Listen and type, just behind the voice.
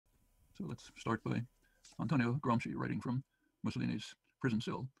So let's start by Antonio Gramsci, writing from Mussolini's prison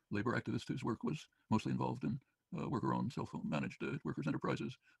cell, labor activist whose work was mostly involved in worker-owned, self-managed workers'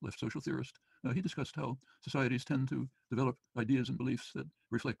 enterprises, left social theorist. He discussed how societies tend to develop ideas and beliefs that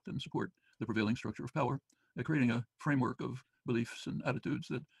reflect and support the prevailing structure of power, creating a framework of beliefs and attitudes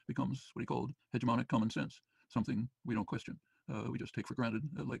that becomes what he called hegemonic common sense, something we don't question. We just take for granted,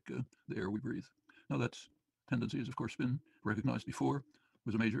 like the air we breathe. Now, that's tendency has, of course, been recognized before,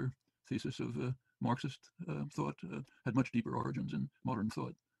 was a major thesis of Marxist thought, had much deeper origins in modern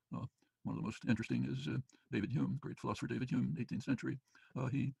thought. Uh, One of the most interesting is David Hume, great philosopher David Hume, 18th century.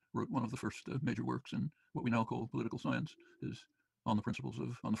 He wrote one of the first major works in what we now call political science, is on the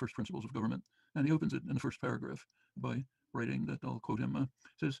first principles of government, and he opens it in the first paragraph by writing that, I'll quote him,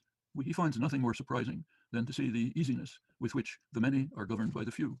 says, he finds nothing more surprising than to see the easiness with which the many are governed by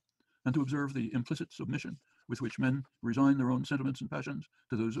the few, and to observe the implicit submission with which men resign their own sentiments and passions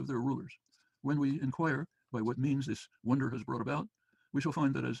to those of their rulers. When we inquire by what means this wonder has brought about, we shall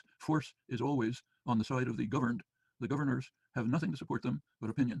find that as force is always on the side of the governed, the governors have nothing to support them but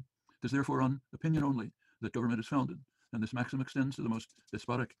opinion. It is therefore on opinion only that government is founded, and this maxim extends to the most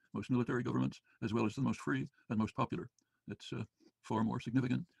despotic, most military governments, as well as the most free and most popular. It's far more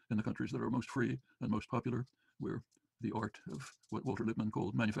significant in the countries that are most free and most popular, where the art of what Walter Lippmann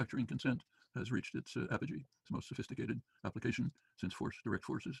called manufacturing consent has reached its apogee, its most sophisticated application, since direct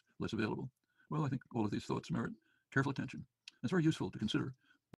force is less available. Well, I think all of these thoughts merit careful attention. It's very useful to consider.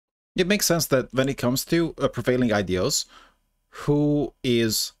 It makes sense that when it comes to prevailing ideas, who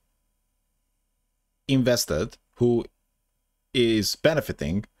is invested, who is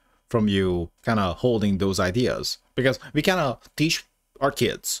benefiting from you kind of holding those ideas, because we kind of teach our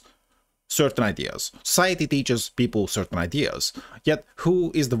kids certain ideas. Society teaches people certain ideas, yet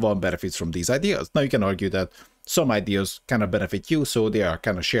who is the one benefits from these ideas? Now you can argue that some ideas kind of benefit you, so they are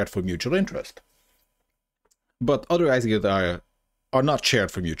kind of shared for mutual interest. But other ideas are not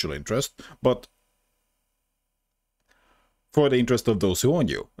shared for mutual interest, but for the interest of those who own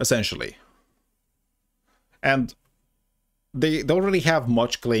you, essentially. And they don't really have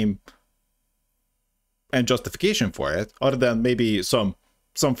much claim and justification for it, other than maybe some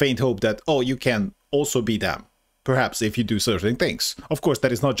faint hope that, oh, you can also be them, perhaps, if you do certain things. Of course,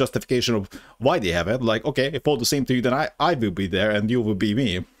 that is not justification of why they have it. Like, okay, if all the same to you, then I will be there and you will be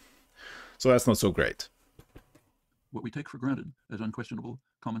me. So that's not so great. What we take for granted as unquestionable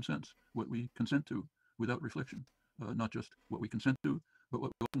common sense, what we consent to without reflection, not just what we consent to, but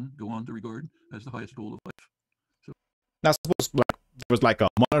what we often go on to regard as the highest goal of life. So, now, suppose like there was like a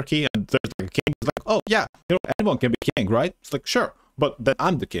monarchy and there's like a king. It's like, oh yeah, anyone can be king, right? It's like, sure, but then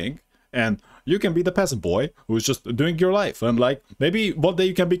I'm the king, and you can be the peasant boy who's just doing your life, and like maybe one day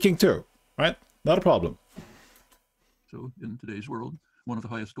you can be king too, right? Not a problem. So in today's world, one of the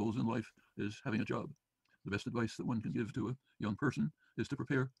highest goals in life is having a job. The best advice that one can give to a young person is to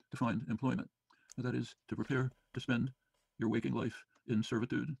prepare to find employment. That is, to prepare to spend your waking life in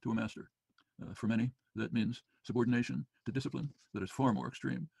servitude to a master. For many, that means subordination to discipline that is far more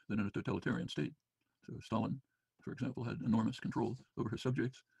extreme than in a totalitarian state. So Stalin, for example, had enormous control over his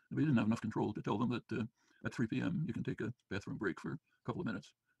subjects, but he didn't have enough control to tell them that at 3 p.m. you can take a bathroom break for a couple of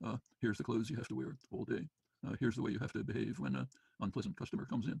minutes. Here's the clothes you have to wear all day. Here's the way you have to behave when an unpleasant customer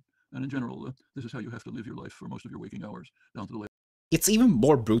comes in. And in general, this is how you have to live your life for most of your waking hours, down to the last. It's even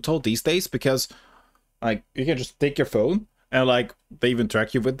more brutal these days because, like, you can just take your phone and, like, they even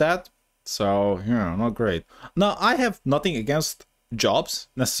track you with that. So, yeah, not great. Now, I have nothing against jobs,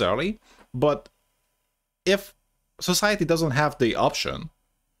 necessarily, but if society doesn't have the option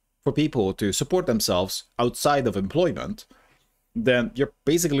for people to support themselves outside of employment, then you're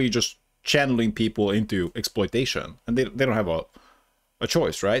basically just channeling people into exploitation, and they don't have a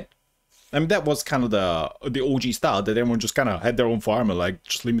choice, right? I mean, that was kind of the OG style, that everyone just kind of had their own farm and like,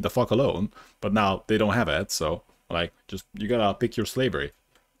 just leave me the fuck alone. But now they don't have it, so like, just you gotta pick your slavery.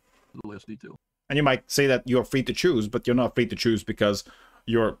 The last detail. And you might say that you're free to choose, but you're not free to choose because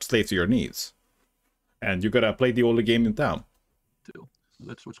you're slave to your needs, and you gotta play the only game in town.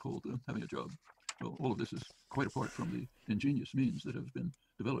 That's what's called having a job. Well, all of this is quite apart from the ingenious means that have been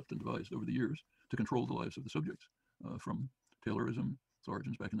developed and devised over the years to control the lives of the subjects, from Taylorism, its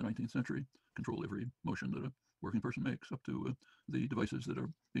origins back in the 19th century, control every motion that a working person makes, up to the devices that are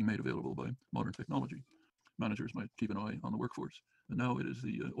being made available by modern technology. Managers might keep an eye on the workforce, and now it is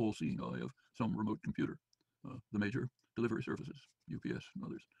the all-seeing eye of some remote computer. The major delivery services, UPS and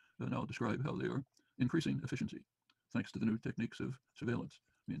others, now describe how they are increasing efficiency thanks to the new techniques of surveillance.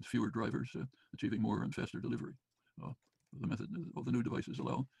 It means fewer drivers achieving more and faster delivery. The method of the new devices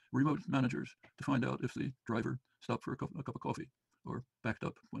allow remote managers to find out if the driver stopped for a cup of coffee, or backed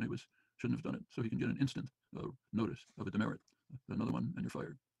up when he shouldn't have done it, so he can get an instant notice of a demerit, another one, and you're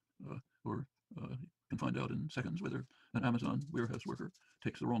fired. Or can find out in seconds whether an Amazon warehouse worker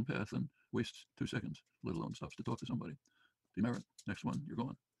takes the wrong path and wastes 2 seconds, let alone stops to talk to somebody. Demerit, next one, you're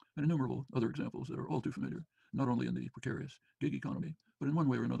gone. And innumerable other examples that are all too familiar, not only in the precarious gig economy, but in one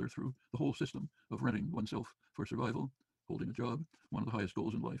way or another through the whole system of renting oneself for survival, holding a job, one of the highest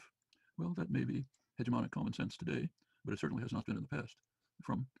goals in life. Well, that may be hegemonic common sense today, but it certainly has not been in the past.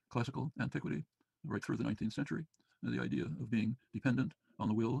 From classical antiquity right through the 19th century, the idea of being dependent on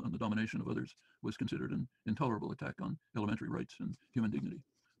the will and the domination of others was considered an intolerable attack on elementary rights and human dignity.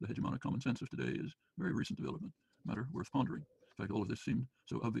 The hegemonic common sense of today is a very recent development, a matter worth pondering. In fact, all of this seemed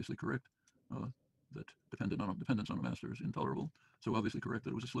so obviously correct that dependence on a master is intolerable, so obviously correct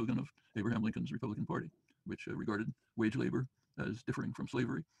that it was a slogan of Abraham Lincoln's Republican Party, which regarded wage labor as differing from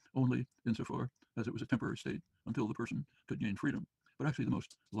slavery only insofar as it was a temporary state until the person could gain freedom. But actually the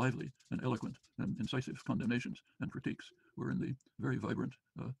most lively and eloquent and incisive condemnations and critiques were in the very vibrant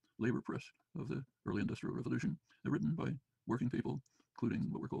labor press of the early Industrial Revolution, written by working people,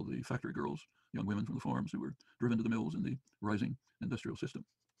 including what were called the factory girls, young women from the farms who were driven to the mills in the rising industrial system.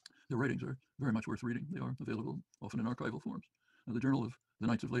 Their writings are very much worth reading. They are available often in archival forms. The Journal of the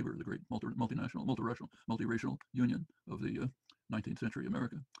Knights of Labor, the great multinational, multiracial union of the 19th century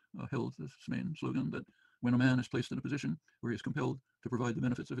America, held this main slogan that when a man is placed in a position where he is compelled to provide the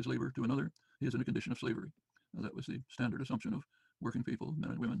benefits of his labor to another, he is in a condition of slavery. That was the standard assumption of working people,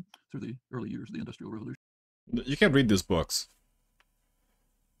 men and women, through the early years of the Industrial Revolution. You can read these books.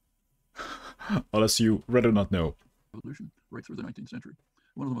 Unless you rather not know. Revolution right through the 19th century.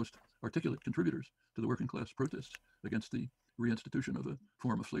 One of the most articulate contributors to the working class protests against the reinstitution of a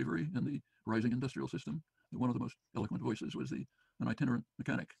form of slavery in the rising industrial system, one of the most eloquent voices was an itinerant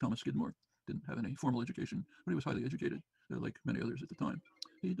mechanic, Thomas Skidmore. Didn't have any formal education, but he was highly educated, like many others at the time.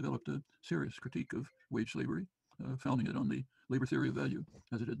 He developed a serious critique of wage slavery, founding it on the labor theory of value,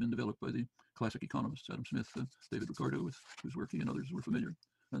 as it had been developed by the classic economists Adam Smith, David Ricardo, with whose work he and others were familiar.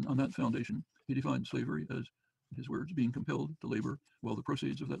 And on that foundation, he defined slavery as, in his words, being compelled to labor while the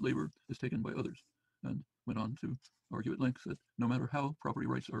proceeds of that labor is taken by others, and went on to argue at length that no matter how property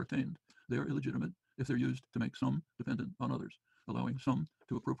rights are attained, they are illegitimate if they're used to make some dependent on others, allowing some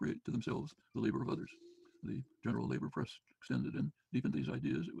to appropriate to themselves the labor of others. The general labor press extended and deepened these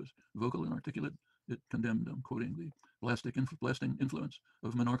ideas. It was vocal and articulate. It condemned, I'm quoting, the blasting influence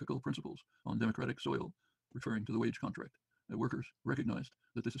of monarchical principles on democratic soil, referring to the wage contract. Workers recognized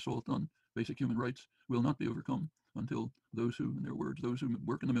that this assault on basic human rights will not be overcome until those who, in their words, those who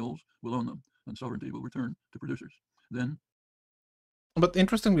work in the mills will own them, and sovereignty will return to producers. Then, but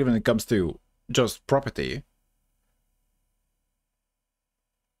interestingly, when it comes to just property,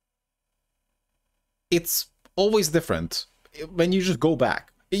 it's always different when you just go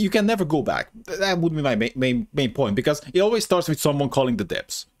back. You can never go back. That would be my main point, because it always starts with someone calling the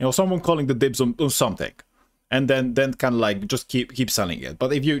dibs. You know, someone calling the dibs on something. And then kind of like just keep selling it.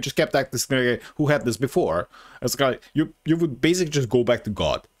 But if you just kept at this guy who had this before, it's like you would basically just go back to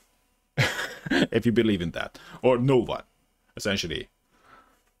God. If you believe in that. Or no one, essentially.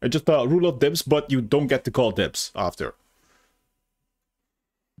 It's just a rule of dibs, but you don't get to call dibs after.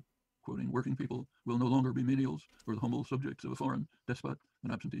 Quoting, working people will no longer be menials or the humble subjects of a foreign despot,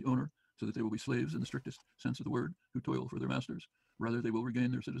 an absentee owner, so that they will be slaves in the strictest sense of the word, who toil for their masters. Rather, they will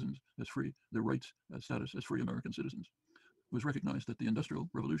regain their citizens as free, their rights as status as free American citizens. It was recognized that the Industrial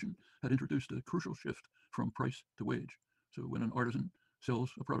Revolution had introduced a crucial shift from price to wage. So when an artisan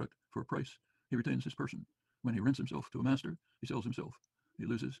sells a product for a price, he retains his person. When he rents himself to a master, he sells himself. He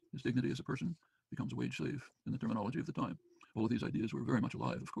loses his dignity as a person, becomes a wage slave in the terminology of the time. All of these ideas were very much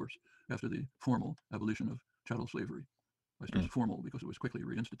alive, of course, after the formal abolition of chattel slavery. I stress formal because it was quickly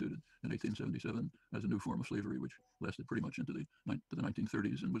reinstituted in 1877 as a new form of slavery, which lasted pretty much into the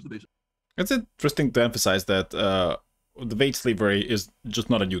 1930s and was the basis. It's interesting to emphasize that the wage slavery is just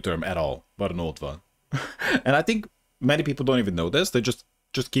not a new term at all, but an old one. And I think many people don't even know this. They just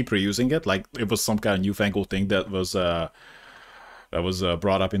keep reusing it like it was some kind of newfangled thing that was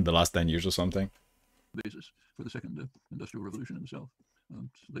brought up in the last 10 years or something. Basis for the second industrial revolution in the South.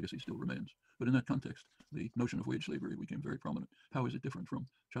 Legacy still remains. But in that context, the notion of wage slavery became very prominent. How is it different from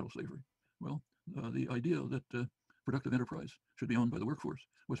chattel slavery? Well, the idea that productive enterprise should be owned by the workforce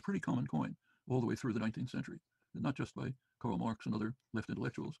was pretty common coin all the way through the 19th century, and not just by Karl Marx and other left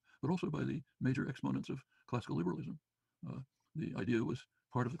intellectuals, but also by the major exponents of classical liberalism. The idea was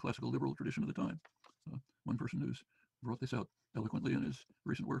part of the classical liberal tradition of the time. One person who's brought this out eloquently in his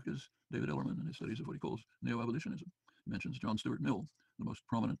recent work is David Ellerman in his studies of what he calls neo-abolitionism. He mentions John Stuart Mill, the most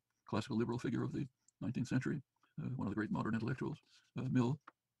prominent classical liberal figure of the 19th century, one of the great modern intellectuals, Mill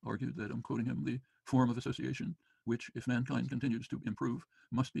argued that, I'm quoting him, the form of association which, if mankind continues to improve,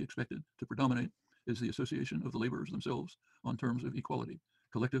 must be expected to predominate is the association of the laborers themselves on terms of equality,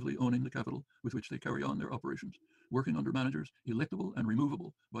 collectively owning the capital with which they carry on their operations, working under managers electable and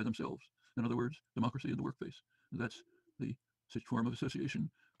removable by themselves. In other words, democracy in the workplace. That's the form of association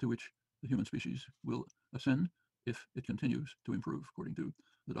to which the human species will ascend if it continues to improve, according to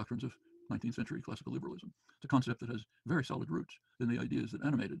the doctrines of 19th century classical liberalism. It's a concept that has very solid roots in the ideas that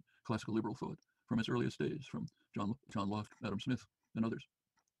animated classical liberal thought from its earliest days, from John Locke, Adam Smith, and others.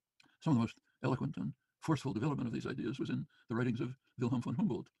 Some of the most eloquent and forceful development of these ideas was in the writings of Wilhelm von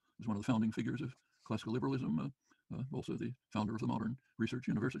Humboldt, who was one of the founding figures of classical liberalism, also the founder of the modern research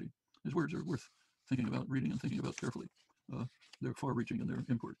university. His words are worth thinking about, reading, and thinking about carefully. They're far-reaching in their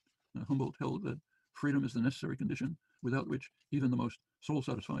import. Humboldt held that freedom is the necessary condition without which even the most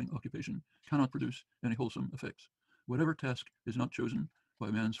soul-satisfying occupation cannot produce any wholesome effects. Whatever task is not chosen by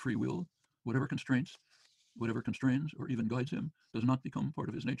man's free will, whatever constrains or even guides him, does not become part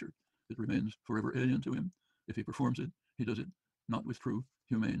of his nature. It remains forever alien to him. If he performs it, he does it not with true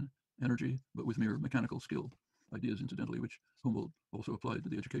humane energy, but with mere mechanical skill. Ideas, incidentally, which Humboldt also applied to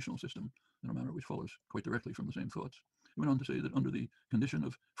the educational system in a manner which follows quite directly from the same thoughts. He went on to say that under the condition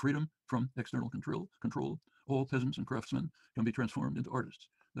of freedom from external control, all peasants and craftsmen can be transformed into artists.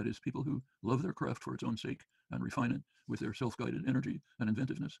 That is, people who love their craft for its own sake and refine it with their self-guided energy and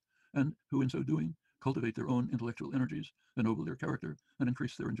inventiveness, and who in so doing cultivate their own intellectual energies, ennoble their character, and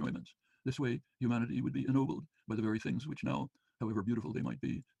increase their enjoyments. This way, humanity would be ennobled by the very things which now, however beautiful they might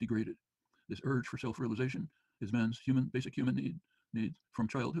be, degraded. This urge for self-realization is man's basic human need from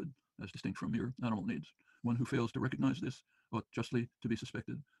childhood, as distinct from mere animal needs. One who fails to recognize this ought justly to be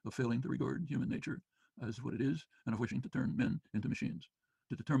suspected of failing to regard human nature as what it is and of wishing to turn men into machines.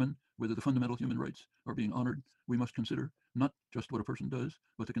 To determine whether the fundamental human rights are being honored, we must consider not just what a person does,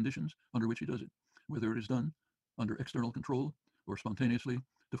 but the conditions under which he does it, whether it is done under external control or spontaneously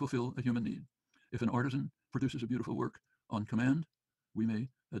to fulfill a human need. If an artisan produces a beautiful work on command, we may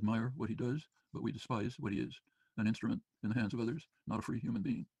admire what he does, but we despise what he is, an instrument in the hands of others, not a free human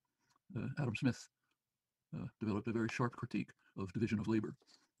being. Adam Smith developed a very sharp critique of division of labor,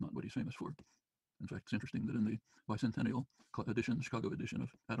 not what he's famous for. In fact, it's interesting that in the bicentennial edition, the Chicago edition of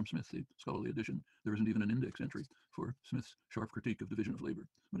Adam Smith, the scholarly edition, there isn't even an index entry for Smith's sharp critique of division of labor,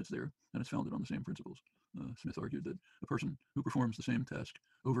 but it's there, and it's founded on the same principles. Smith argued that a person who performs the same task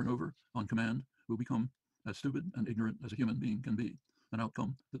over and over on command will become as stupid and ignorant as a human being can be, an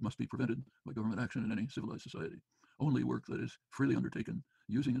outcome that must be prevented by government action in any civilized society. Only work that is freely undertaken,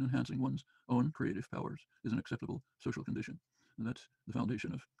 using and enhancing one's own creative powers, is an acceptable social condition. And that's the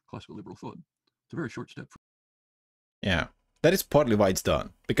foundation of classical liberal thought. It's a very short step. Yeah, that is partly why it's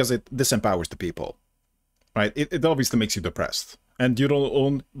done, because it disempowers the people, right? It obviously makes you depressed, and you don't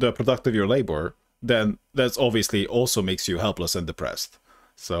own the product of your labor, then that's obviously also makes you helpless and depressed.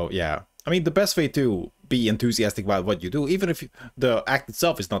 So yeah, I mean, the best way to be enthusiastic about what you do, even if the act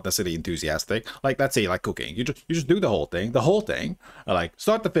itself is not necessarily enthusiastic, like let's say like cooking, you just do the whole thing, like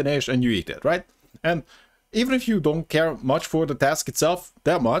start to finish, and you eat it, right? And even if you don't care much for the task itself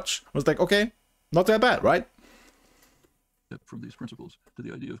that much, it's like, okay, not that bad, right? From these principles to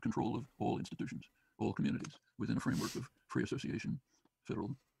the idea of control of all institutions, all communities, within a framework of free association,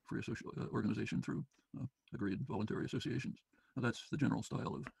 federal free organization through agreed voluntary associations. Now, that's the general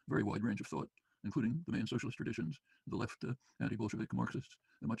style of a very wide range of thought, including the main socialist traditions, the left anti-Bolshevik Marxists,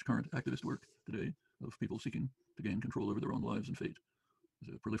 and much current activist work today of people seeking to gain control over their own lives and fate.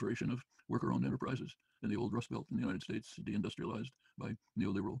 There's a proliferation of worker-owned enterprises in the old Rust Belt in the United States, deindustrialized by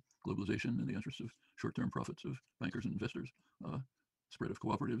neoliberal globalization in the interests of short-term profits of bankers and investors, spread of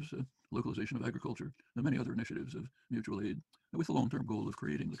cooperatives, localization of agriculture, and many other initiatives of mutual aid, with the long-term goal of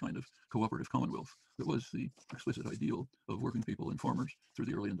creating the kind of cooperative commonwealth that was the explicit ideal of working people and farmers through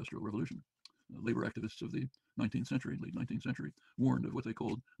the early industrial revolution. Labor activists of the 19th century, late 19th century, warned of what they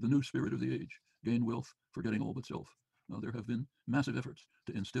called the new spirit of the age, gain wealth, forgetting all but self. There have been massive efforts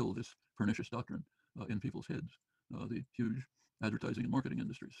to instill this pernicious doctrine in people's heads. The huge advertising and marketing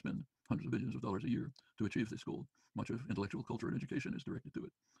industries spend hundreds of billions of dollars a year to achieve this goal. Much of intellectual culture and education is directed to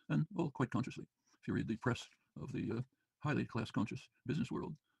it, and well, quite consciously. If you read the press of the highly class-conscious business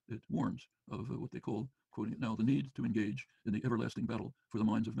world, it warns of what they call, quoting it now, the need to engage in the everlasting battle for the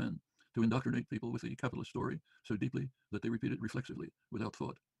minds of men, to indoctrinate people with the capitalist story so deeply that they repeat it reflexively, without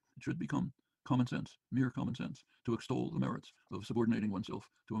thought. It should become common sense, mere common sense, to extol the merits of subordinating oneself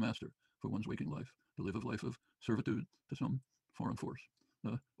to a master for one's waking life, to live a life of servitude to some foreign force.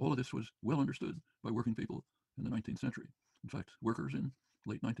 All of this was well understood by working people in the 19th century. In fact, workers in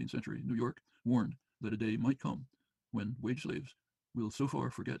late 19th century New York warned that a day might come when wage slaves will so far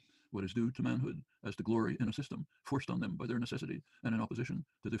forget what is due to manhood as to glory in a system forced on them by their necessity and in opposition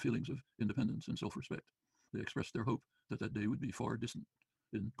to their feelings of independence and self-respect. They expressed their hope that that day would be far distant.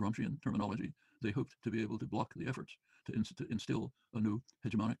 In Gramscian terminology, they hoped to be able to block the efforts to instill a new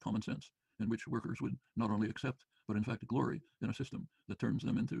hegemonic common sense in which workers would not only accept, but in fact glory in a system that turns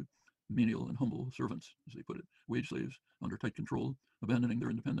them into menial and humble servants, as they put it, wage slaves under tight control, abandoning their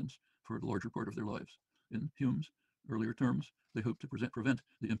independence for the larger part of their lives. In Hume's earlier terms, they hoped to prevent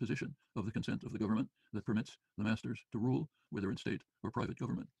the imposition of the consent of the government that permits the masters to rule, whether in state or private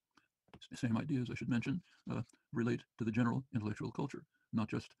government. Same ideas, I should mention, relate to the general intellectual culture, not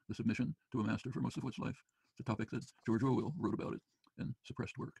just the submission to a master for most of one's life. It's a topic that George Orwell wrote about it in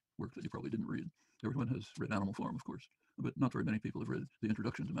suppressed work that you probably didn't read. Everyone has read Animal Farm, of course, but not very many people have read the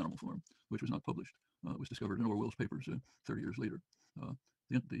introduction to Animal Farm, which was not published. It was discovered in Orwell's papers 30 years later.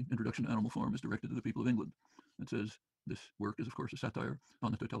 The introduction to Animal Farm is directed to the people of England. It says, this work is, of course, a satire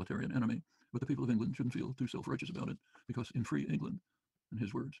on the totalitarian enemy, but the people of England shouldn't feel too self-righteous about it, because in free England, in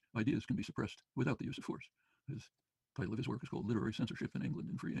his words, ideas can be suppressed without the use of force. His title of his work is called Literary Censorship in England,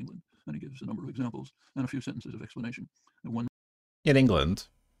 in Free England, and he gives a number of examples and a few sentences of explanation. And one In England,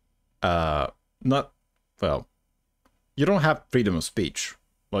 not, well, you don't have freedom of speech.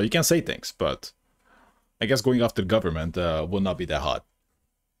 Well, you can say things, but I guess going after the government will not be that hot.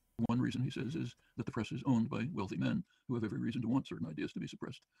 One reason, he says, is that the press is owned by wealthy men who have every reason to want certain ideas to be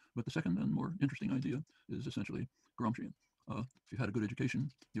suppressed. But the second and more interesting idea is essentially Gramscian. If you had a good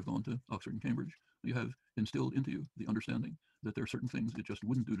education, you've gone to Oxford and Cambridge, you have instilled into you the understanding that there are certain things it just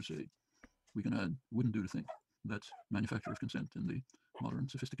wouldn't do to say. We can add wouldn't do to think. That's manufacture of consent in the modern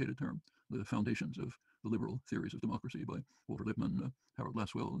sophisticated term, the foundations of the liberal theories of democracy by Walter Lippmann, Harold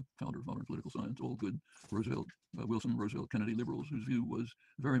Lasswell, founder of modern political science, all good Roosevelt, Wilson, Roosevelt, Kennedy liberals, whose view was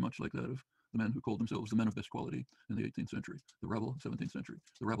very much like that of the men who called themselves the men of best quality in the 18th century, the rabble, 17th century.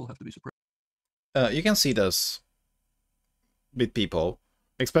 The rabble have to be suppressed. You can see this with people,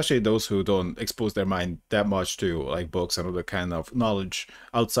 especially those who don't expose their mind that much to like books and other kind of knowledge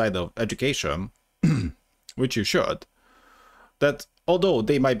outside of education, which you should, that although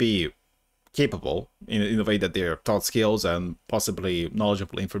they might be capable in a way that they're taught skills and possibly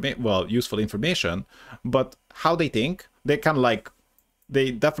knowledgeable information, well, useful information, but how they think, they kind of like,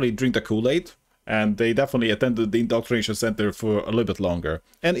 they definitely drink the Kool-Aid, and they definitely attended the indoctrination center for a little bit longer.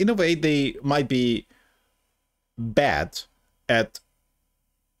 And in a way, they might be bad at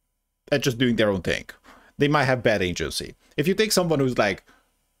just doing their own thing. They might have bad agency. If you take someone who's like,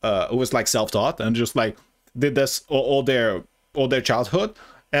 who was like self-taught and just like did this all their childhood,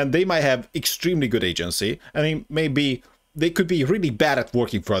 and they might have extremely good agency, and they could be really bad at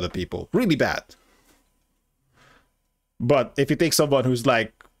working for other people, really bad. But if you take someone who's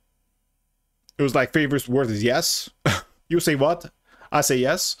like favorite word is yes, you say what, I say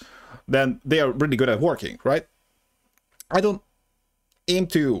yes, then they are really good at working, right? I don't aim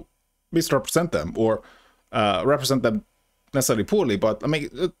to misrepresent them or represent them necessarily poorly, but I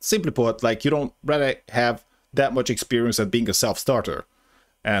mean, simply put, like, you don't really have that much experience at being a self-starter,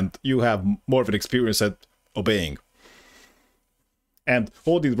 and you have more of an experience at obeying and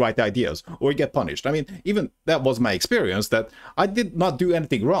holding the right ideas, or you get punished. I mean, even that was my experience, that I did not do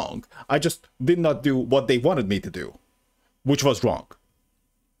anything wrong. I just did not do what they wanted me to do, which was wrong.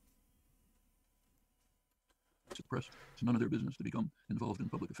 Suppressed. It's none of their business to become involved in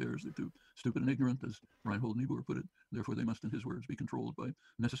public affairs. They're too stupid and ignorant, as Reinhold Niebuhr put it. Therefore, they must, in his words, be controlled by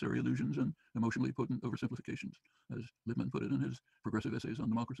necessary illusions and emotionally potent oversimplifications. As Lippmann put it in his progressive essays on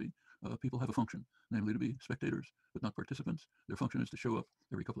democracy, people have a function, namely to be spectators, but not participants. Their function is to show up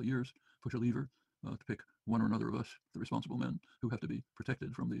every couple of years, push a lever, to pick one or another of us, the responsible men, who have to be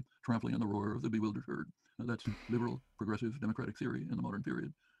protected from the trampling and the roar of the bewildered herd. That's liberal, progressive, democratic theory in the modern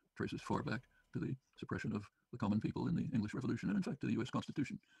period. Traces far back to the suppression of the common people in the English Revolution, and in fact to the U.S.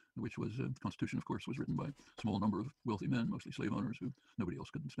 Constitution, which was, the Constitution, of course, was written by a small number of wealthy men, mostly slave owners, who nobody else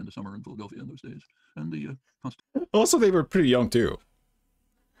could spend a summer in Philadelphia in those days. And the Also, they were pretty young too.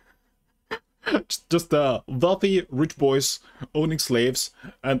 Just wealthy, rich boys owning slaves,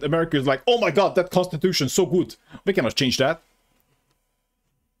 and America is like, oh my god, that Constitution's so good, we cannot change that.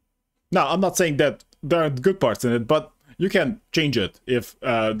 Now, I'm not saying that there aren't good parts in it, but you can change it if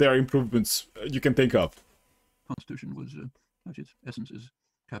there are improvements you can think of. Constitution was, actually its essence is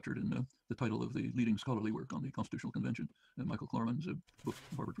captured in the title of the leading scholarly work on the Constitutional Convention, Michael Klarman's book,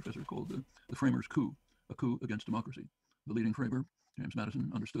 Harvard professor, called The Framers' Coup, a coup against democracy. The leading framer, James Madison,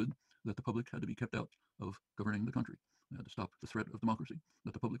 understood that the public had to be kept out of governing the country. They had to stop the threat of democracy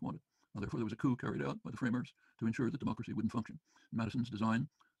that the public wanted. Therefore, there was a coup carried out by the framers to ensure that democracy wouldn't function. In Madison's design,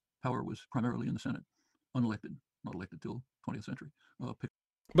 power was primarily in the Senate. unelected, not elected till 20th century.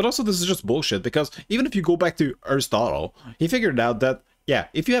 But also this is just bullshit, because even if you go back to Aristotle, he figured out that, yeah,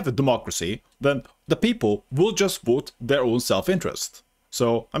 if you have a democracy, then the people will just vote their own self-interest.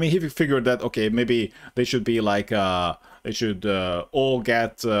 So, I mean, he figured that, okay, maybe they should be like, they should all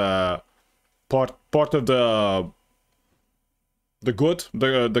get part of the good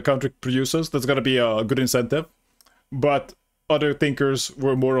the country produces. That's gonna be a good incentive. But other thinkers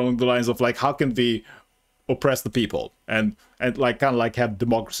were more on the lines of like, how can we oppress the people and like kind of like have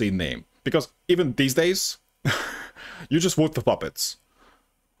democracy in name? Because even these days, you just vote for puppets,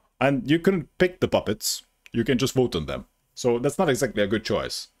 and you couldn't pick the puppets. You can just vote on them. So that's not exactly a good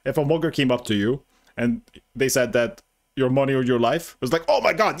choice. If a mugger came up to you and they said that your money or your life, it was like, oh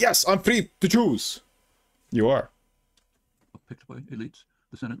my god, yes, I'm free to choose. You are. Picked by elites.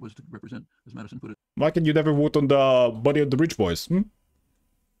 The Senate was to represent, as Madison put it. Why can you never vote on the money of the rich boys?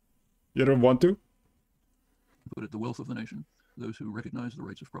 You don't want to? Put it, the wealth of the nation, those who recognize the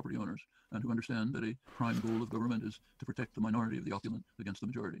rights of property owners and who understand that a prime goal of government is to protect the minority of the opulent against the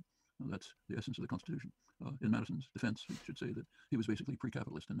majority. That's the essence of the Constitution. In Madison's defense, we should say that he was basically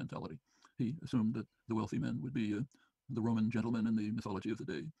pre-capitalist in mentality. He assumed that the wealthy men would be the Roman gentlemen in the mythology of the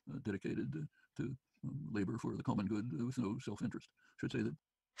day, dedicated to labor for the common good with no self-interest. Should say that.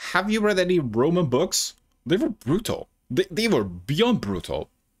 Have you read any Roman books? They were brutal. They were beyond brutal.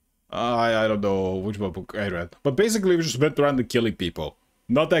 I don't know which book I read. But basically we just went around and killing people.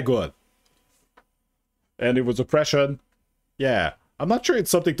 Not that good. And it was oppression. Yeah. I'm not sure it's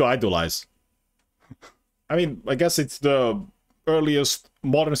something to idolize. I mean, I guess it's the earliest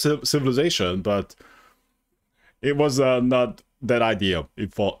modern civilization, but it was not that ideal.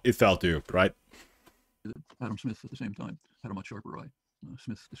 It fell to, right? Adam Smith, at the same time, had a much sharper eye.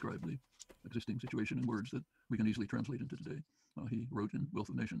 Smith described the existing situation in words that we can easily translate into today. He wrote in Wealth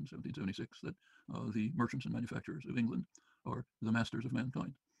of Nations, 1776, that the merchants and manufacturers of England are the masters of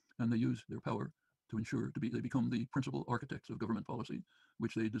mankind, and they use their power to ensure they become the principal architects of government policy,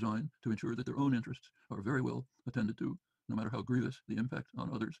 which they design to ensure that their own interests are very well attended to, no matter how grievous the impact on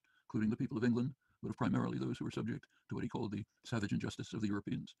others, including the people of England, but of primarily those who were subject to what he called the savage injustice of the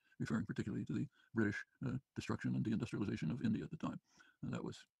Europeans, referring particularly to the British destruction and deindustrialization of India at the time. And that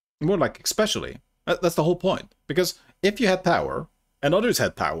was more like especially. That's the whole point. Because if you had power and others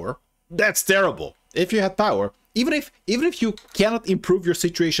had power, that's terrible. If you had power, even if you cannot improve your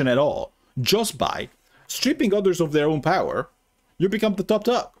situation at all, just by stripping others of their own power, you become the top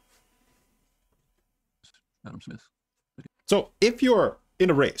dog. Adam Smith. So if you're in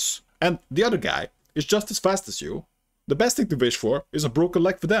a race and the other guy is just as fast as you, the best thing to wish for is a broken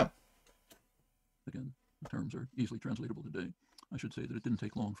leg for them. Again, the terms are easily translatable today. I should say that it didn't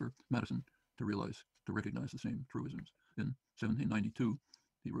take long for Madison to recognize the same truisms. In 1792,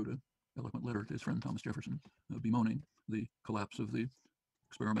 he wrote an eloquent letter to his friend Thomas Jefferson, bemoaning the collapse of the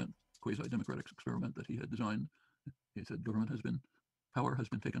experiment, quasi-democratic experiment that he had designed. He said, power has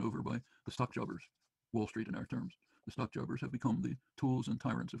been taken over by the stock jobbers, Wall Street in our terms. The stock jobbers have become the tools and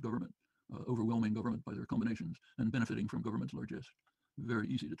tyrants of government, overwhelming government by their combinations and benefiting from government's largesse. Very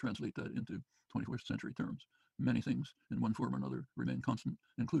easy to translate that into 21st century terms. Many things in one form or another remain constant,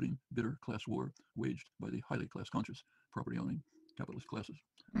 including bitter class war waged by the highly class-conscious, property-owning capitalist classes.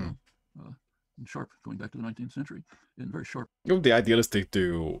 Sharp, going back to the 19th century, in very sharp. It would be idealistic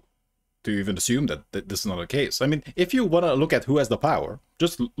to even assume that this is not the case. I mean, if you want to look at who has the power,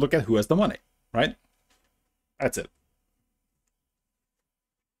 just look at who has the money, right? That's it.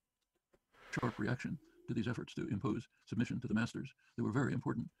 Sharp reaction to these efforts to impose submission to the masters. There were very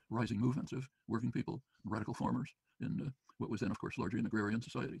important rising movements of working people, radical farmers, in what was then, of course, largely an agrarian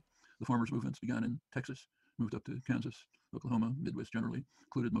society. The farmers' movements began in Texas, moved up to Kansas, Oklahoma, Midwest generally,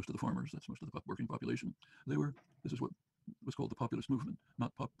 included most of the farmers. That's most of the working population. This is what was called the populist movement,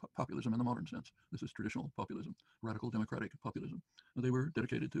 not populism in the modern sense. This is traditional populism, radical democratic populism. They were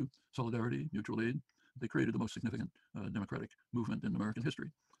dedicated to solidarity, mutual aid. They created the most significant democratic movement in American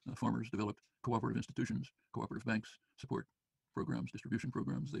history. Farmers developed cooperative institutions, cooperative banks, support programs, distribution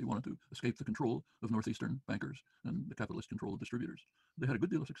programs. They wanted to escape the control of Northeastern bankers and the capitalist control of distributors. They had a good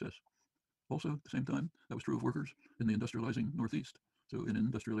deal of success. Also, at the same time, that was true of workers in the industrializing Northeast. So in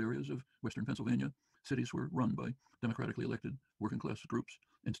industrial areas of Western Pennsylvania, cities were run by democratically elected working class groups,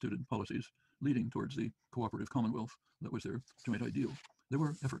 instituted policies leading towards the cooperative commonwealth that was their joint ideal. There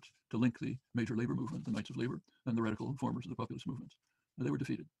were efforts to link the major labor movement, the Knights of Labor, and the radical formers of the populist movements. They were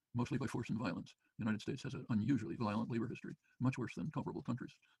defeated, mostly by force and violence. The United States has an unusually violent labor history, much worse than comparable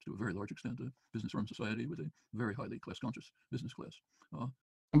countries. It's to a very large extent a business-run society with a very highly class-conscious business class.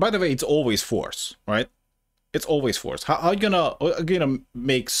 By the way, it's always force, right? It's always force. How are you gonna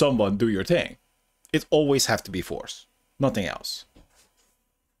make someone do your thing? it always have to be force, nothing else.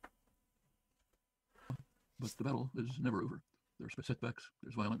 But the battle is never over. There's setbacks,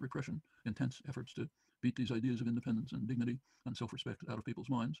 there's violent repression, intense efforts to beat these ideas of independence and dignity and self-respect out of people's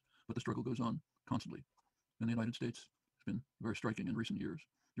minds, but the struggle goes on constantly. In the United States, it's been very striking in recent years.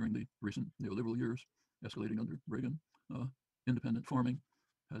 During the recent neoliberal years, escalating under Reagan, independent farming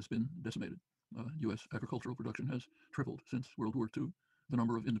has been decimated. U.S. agricultural production has tripled since World War II. The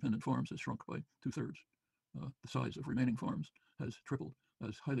number of independent farms has shrunk by 2/3. The size of remaining farms has tripled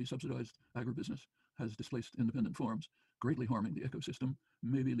as highly subsidized agribusiness has displaced independent farms, greatly harming the ecosystem,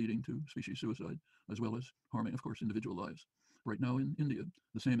 maybe leading to species suicide, as well as harming, of course, individual lives. Right now in India,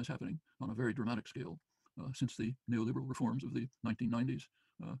 the same is happening on a very dramatic scale. Since the neoliberal reforms of the 1990s,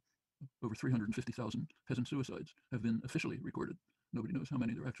 over 350,000 peasant suicides have been officially recorded. Nobody knows how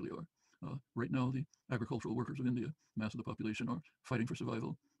many there actually are. Right now, the agricultural workers of India, mass of the population, are fighting for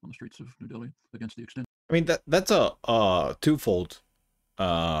survival on the streets of New Delhi against the extent. I mean, that's a twofold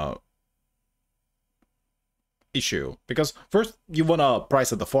issue, because first you want to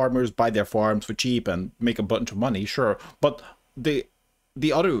price at the farmers, buy their farms for cheap and make a bunch of money, sure, but the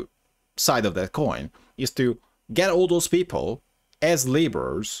other side of that coin is to get all those people as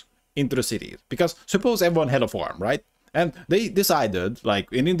laborers into the cities. Because suppose everyone had a farm, right? And they decided,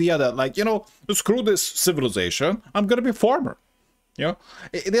 like in India, that, like, you know, screw this civilization, I'm gonna be a farmer. You know,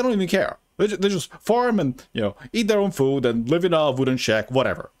 they don't even care. They just farm and, you know, eat their own food and live in a wooden shack,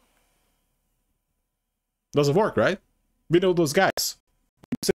 whatever. Doesn't work, right? We know those guys.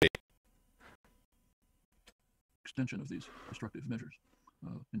 Extension of these destructive measures.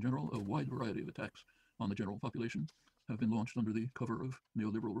 In general, a wide variety of attacks on the general population have been launched under the cover of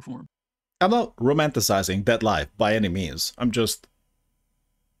neoliberal reform. I'm not romanticizing that life by any means. I'm just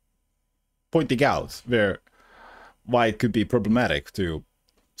pointing out why it could be problematic to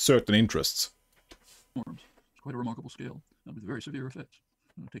certain interests. It's quite a remarkable scale, with very severe effects.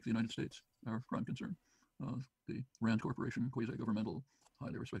 Take the United States, our prime concern. The RAND Corporation, quasi-governmental,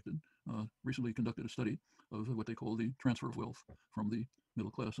 highly respected, recently conducted a study of what they call the transfer of wealth from the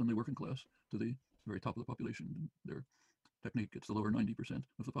middle class and the working class to the very top of the population. Their technique gets the lower 90%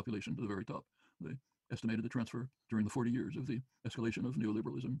 of the population to the very top. They estimated the transfer during the 40 years of the escalation of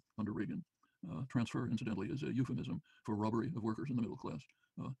neoliberalism under Reagan. Transfer, incidentally, is a euphemism for robbery of workers in the middle class.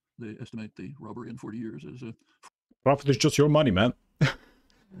 They estimate the robbery in 40 years as a... Profit is just your money, man.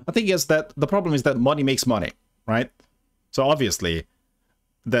 I think yes, that the problem is that money makes money, right? So obviously,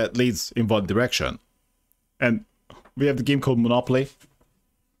 that leads in one direction. And we have the game called Monopoly.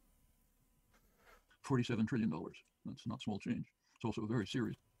 $47 trillion. That's not small change. It's also a very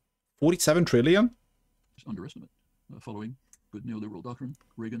serious 47 trillion? underestimate. Following good neoliberal doctrine,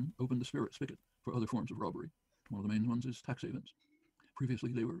 Reagan opened the spigot for other forms of robbery. One of the main ones is tax havens.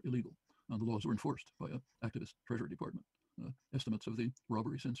 Previously, they were illegal, and the laws were enforced by an activist Treasury Department. Estimates of the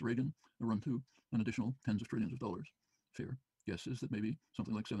robbery since Reagan run to an additional tens of trillions of dollars. Fair guess is that maybe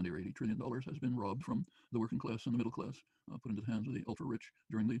something like $70 or $80 trillion has been robbed from the working class and the middle class, put into the hands of the ultra-rich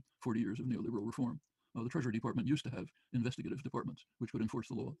during the 40 years of neoliberal reform. The Treasury Department used to have investigative departments which could enforce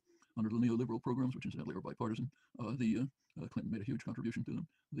the law. Under the neoliberal programs, which incidentally are bipartisan, Clinton made a huge contribution to them.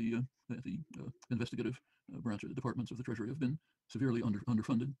 The investigative branch of the departments of the Treasury have been severely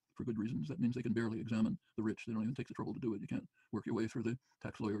underfunded for good reasons. That means they can barely examine the rich. They don't even take the trouble to do it. You can't work your way through the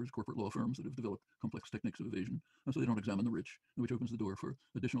tax lawyers, corporate law firms that have developed complex techniques of evasion. So they don't examine the rich, which opens the door for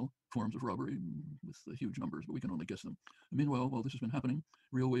additional forms of robbery with huge numbers, but we can only guess them. And meanwhile, while this has been happening,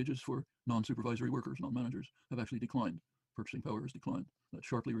 real wages for non-supervisory workers, non-managers, have actually declined. Purchasing power has declined. That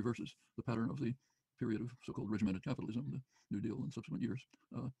sharply reverses the pattern of the period of so-called regimented capitalism, the New Deal and subsequent years,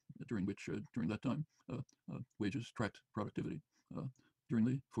 during that time, wages tracked productivity. During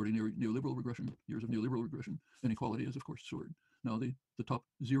the 40 neoliberal regression, years of neoliberal regression, inequality has, of course, soared. Now, the top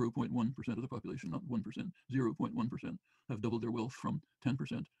 0.1% of the population, not 1%, 0.1%, have doubled their wealth from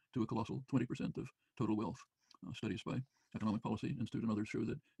 10% to a colossal 20% of total wealth. Studies by Economic Policy Institute and others show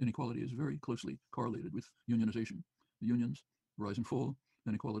that inequality is very closely correlated with unionization. The unions rise and fall,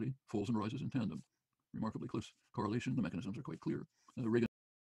 inequality falls and rises in tandem. Remarkably close correlation, the mechanisms are quite clear. Reagan...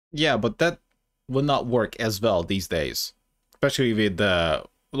 Yeah, but that will not work as well these days, especially with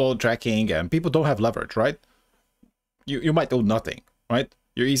law tracking, and people don't have leverage, right? You might own nothing, right?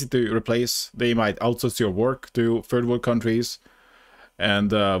 You're easy to replace. They might outsource your work to third world countries,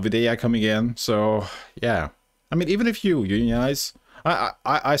 and with AI coming in, so yeah. I mean, even if you unionize,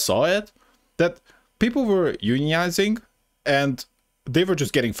 I saw it, that people were unionizing and they were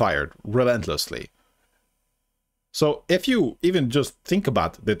just getting fired relentlessly. So if you even just think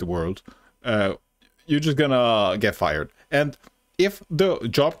about that world, you're just gonna get fired. And if the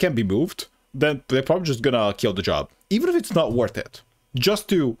job can be moved then they're probably just gonna kill the job, even if it's not worth it, just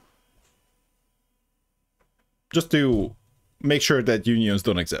to make sure that unions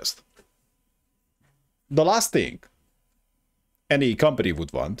don't exist. The last thing any company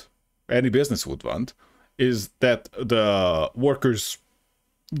would want, any business would want, is that the workers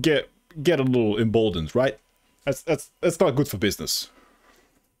get a little emboldened, right? That's not good for business.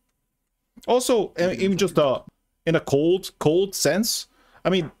 Also, even just in a cold sense, I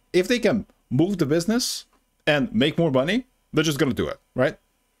mean, if they can move the business and make more money, they're just gonna do it, right?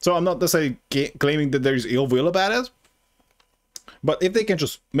 So I'm not necessarily claiming that there's ill will about it, but if they can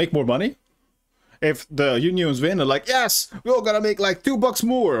just make more money, if the unions win, they're like, yes, we're all gonna make like $2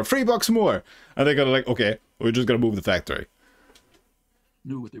 more, or $3 more, and they're gonna like, okay, we're just gonna move the factory.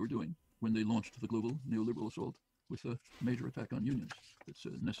 Knew what they were doing when they launched the global neoliberal assault with a major attack on unions. It's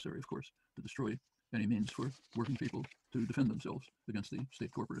necessary, of course, to destroy any means for working people to defend themselves against the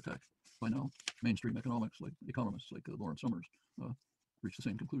state corporate attack. By now, mainstream economists like Lawrence Summers reached the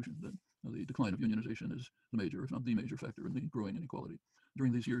same conclusion that the decline of unionization is the major, if not the major, factor in the growing inequality.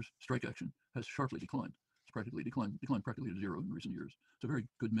 During these years, strike action has sharply declined. It's practically declined practically to zero in recent years. It's a very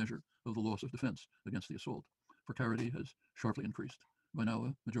good measure of the loss of defense against the assault. Precarity has sharply increased. By now,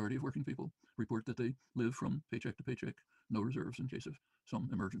 a majority of working people report that they live from paycheck to paycheck, no reserves in case of some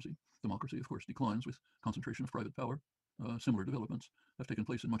emergency. Democracy, of course, declines with concentration of private power. Similar developments have taken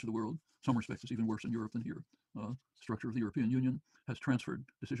place in much of the world. Some respects it's even worse in Europe than here. Structure of the European Union has transferred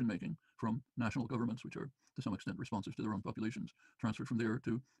decision-making from national governments, which are to some extent responsive to their own populations, transferred from there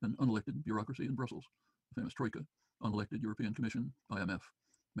to an unelected bureaucracy in Brussels, the famous Troika, unelected European Commission, IMF,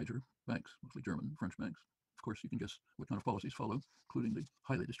 major banks, mostly German, French banks. Of course, you can guess what kind of policies follow, including the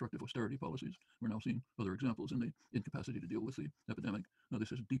highly destructive austerity policies. We're now seeing other examples in the incapacity to deal with the epidemic. Now,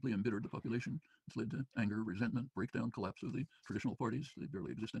 this has deeply embittered the population. It's led to anger, resentment, breakdown, collapse of the traditional parties. They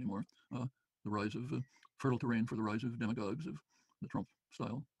barely exist anymore. The rise of fertile terrain for the rise of demagogues of the Trump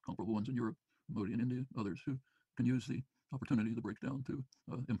style, comparable ones in Europe, Modi in India, others who can use the opportunity of the breakdown to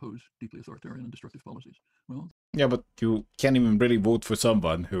impose deeply authoritarian and destructive policies. Well, yeah, but you can't even really vote for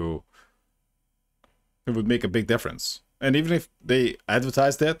someone who would make a big difference. And even if they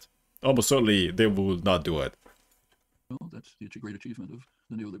advertise that, almost certainly they will not do it. Well, that's the great achievement of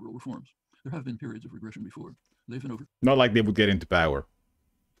the neoliberal reforms. There have been periods of regression before. They've been overcome. Not like they would get into power.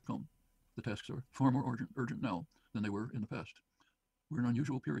 The tasks are far more urgent now than they were in the past. We're in an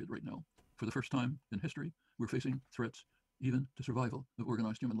unusual period right now. For the first time in history, we're facing threats even to survival of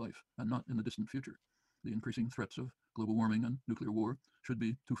organized human life, and not in the distant future. The increasing threats of global warming and nuclear war should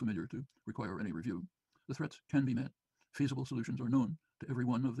be too familiar to require any review. The threats can be met. Feasible solutions are known to every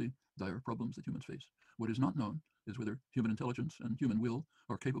one of the dire problems that humans face. What is not known is whether human intelligence and human will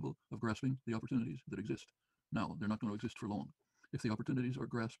are capable of grasping the opportunities that exist. Now, they're not going to exist for long. If the opportunities are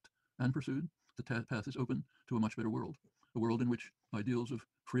grasped and pursued, the path is open to a much better world, a world in which ideals of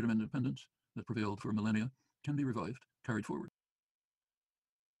freedom and independence that prevailed for millennia can be revived, carried forward.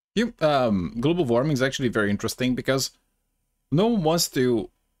 Global warming is actually very interesting because no one wants to,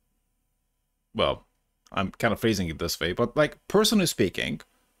 well, I'm kind of phrasing it this way, but like personally speaking,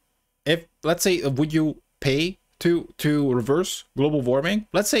 if let's say would you pay to reverse global warming?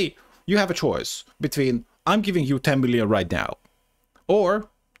 Let's say you have a choice between I'm giving you 10 million right now, or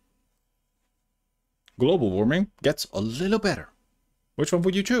global warming gets a little better. Which one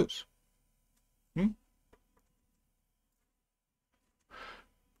would you choose?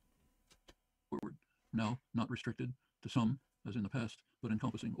 Forward. Now, not restricted to some, as in the past, but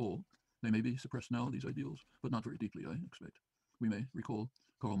encompassing all. They may be suppressed now, these ideals, but not very deeply, I expect. We may recall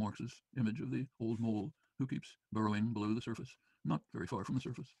Karl Marx's image of the old mole who keeps burrowing below the surface, not very far from the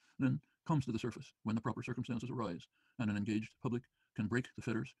surface, then comes to the surface when the proper circumstances arise, and an engaged public can break the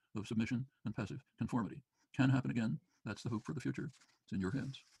fetters of submission and passive conformity. Can happen again. That's the hope for the future. It's in your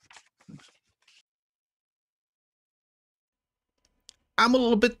hands. Thanks. I'm a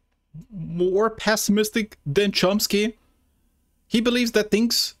little bit more pessimistic than Chomsky. He believes that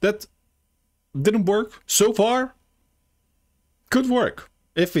things that didn't work so far could work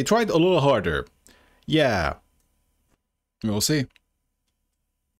if we tried a little harder. Yeah, we'll see.